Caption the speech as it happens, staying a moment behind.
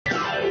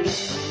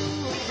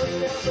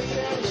Hi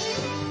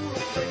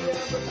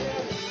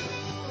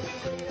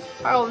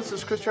all, this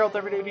is Chris with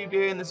Everyday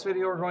VBA. In this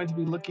video we're going to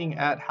be looking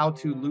at how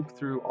to loop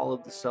through all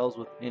of the cells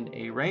within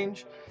a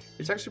range.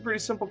 It's actually pretty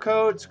simple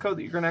code. It's code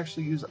that you're going to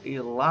actually use a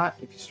lot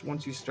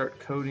once you start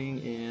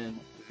coding in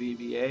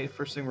VBA.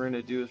 First thing we're going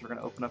to do is we're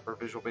going to open up our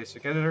Visual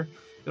Basic Editor.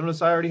 You'll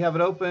notice I already have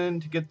it open.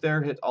 To get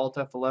there, hit Alt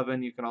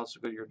F11. You can also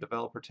go to your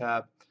Developer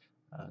tab,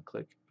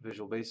 click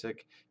Visual Basic.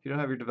 If you don't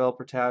have your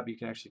Developer tab, you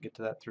can actually get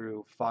to that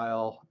through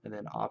File and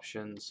then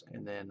Options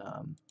and then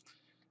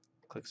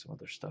click some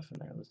other stuff in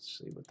there. Let's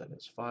see what that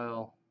is.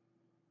 File.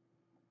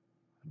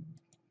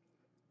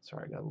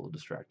 Sorry, I got a little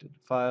distracted.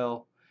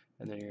 File,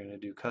 and then you're going to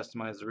do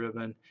Customize the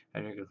ribbon,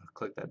 and you're going to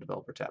click that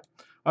Developer tab.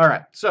 All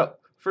right, so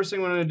first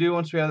thing we're going to do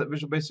once we have that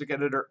Visual Basic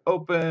Editor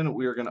open,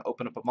 we are going to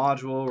open up a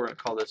module. We're going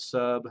to call this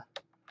Subcell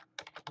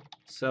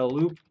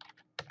Loop.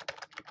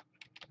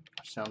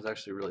 Sounds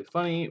actually really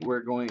funny.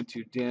 We're going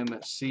to dim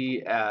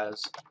C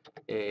as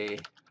a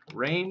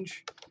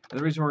range. And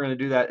the reason we're going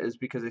to do that is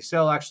because a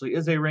cell actually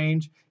is a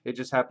range. It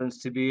just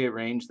happens to be a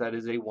range that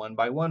is a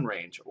 1-by-1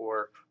 range,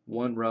 or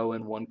one row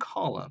and one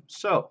column.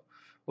 So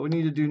what we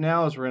need to do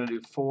now is we're going to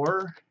do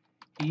for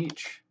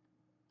each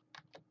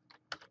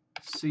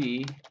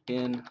C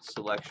in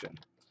selection.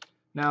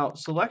 Now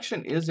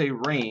selection is a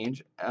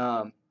range,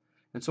 and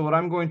so what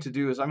I'm going to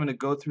do is I'm going to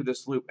go through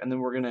this loop, and then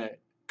we're going to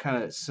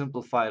kind of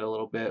simplify it a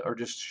little bit, or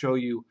just show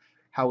you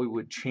how we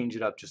would change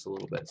it up just a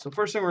little bit. So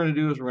first thing we're going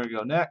to do is we're going to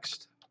go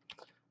next.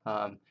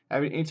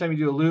 Anytime you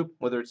do a loop,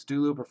 whether it's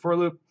do loop or for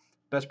loop,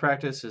 best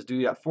practice is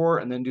do that for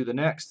and then do the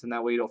next, and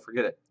that way you don't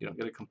forget it. You don't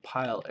get a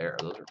compile error.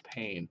 Those are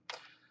pain.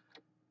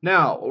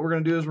 Now what we're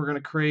going to do is we're going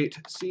to create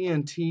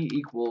CNT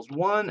equals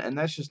 1, and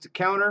that's just a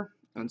counter.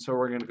 And so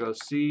we're going to go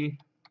C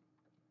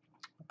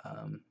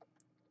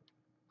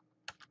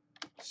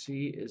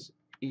is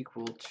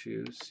equal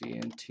to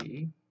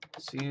CNT.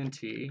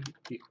 CNT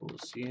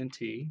equals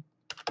CNT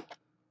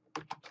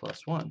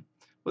plus 1.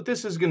 What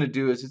this is going to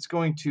do is it's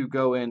going to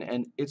go in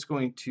and it's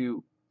going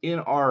to, in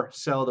our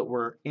cell that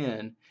we're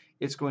in,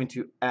 it's going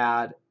to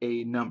add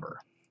a number.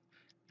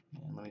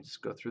 And let me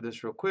just go through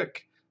this real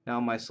quick. Now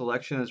my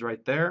selection is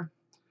right there.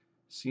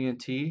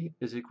 CNT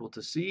is equal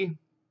to C,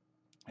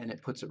 and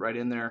it puts it right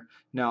in there.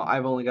 Now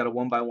I've only got a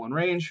 1-by-1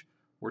 range.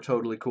 We're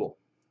totally cool.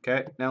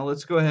 Okay, now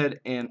let's go ahead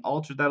and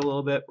alter that a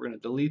little bit. We're going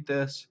to delete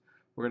this.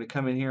 We're going to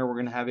come in here. We're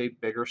going to have a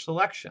bigger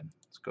selection.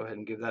 Let's go ahead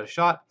and give that a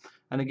shot.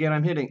 And again,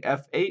 I'm hitting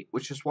F8,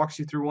 which just walks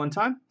you through one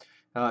time.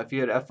 If you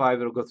hit F5,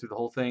 it'll go through the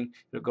whole thing.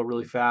 It'll go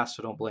really fast,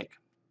 so don't blink.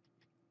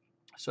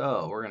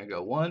 So we're going to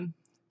go 1,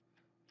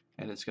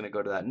 and it's going to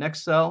go to that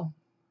next cell.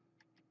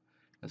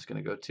 It's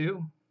going to go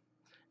 2,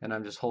 and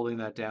I'm just holding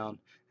that down,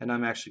 and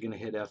I'm actually going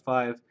to hit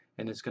F5,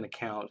 and it's going to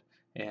count,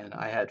 and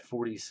I had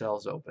 40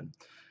 cells open.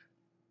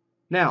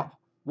 Now,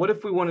 what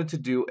if we wanted to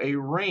do a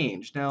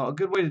range? Now, a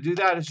good way to do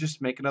that is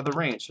just make another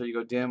range. So you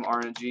go dim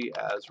RNG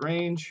as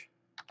range,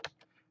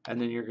 and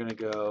then you're going to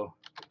go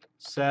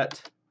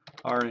set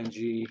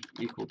RNG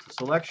equal to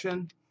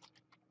selection.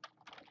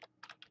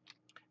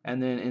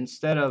 And then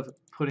instead of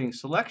putting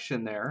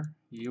selection there,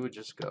 you would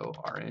just go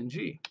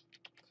RNG.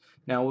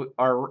 Now,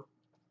 our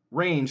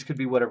range could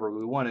be whatever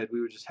we wanted.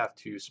 We would just have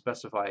to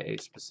specify a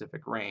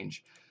specific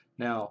range.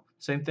 Now,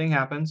 same thing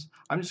happens.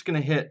 I'm just going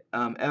to hit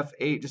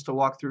F8 just to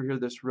walk through here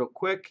this real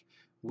quick.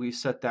 We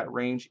set that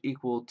range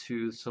equal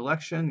to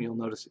selection. You'll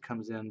notice it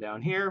comes in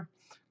down here.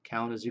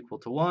 Count is equal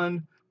to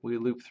 1. We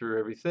loop through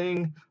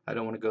everything. I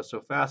don't want to go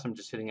so fast. I'm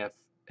just hitting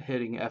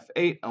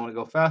F8. I want to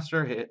go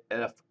faster. Hit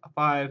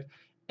F5,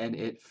 and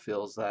it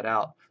fills that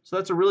out. So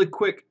that's a really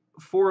quick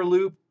for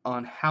loop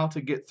on how to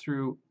get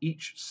through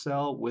each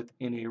cell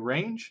within a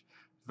range.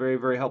 Very,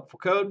 very helpful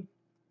code.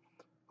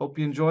 Hope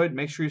you enjoyed.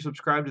 Make sure you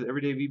subscribe to the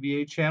Everyday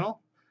VBA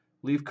channel.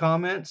 Leave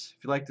comments.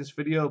 If you like this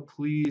video,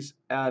 please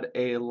add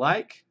a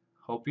like.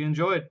 Hope you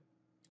enjoyed.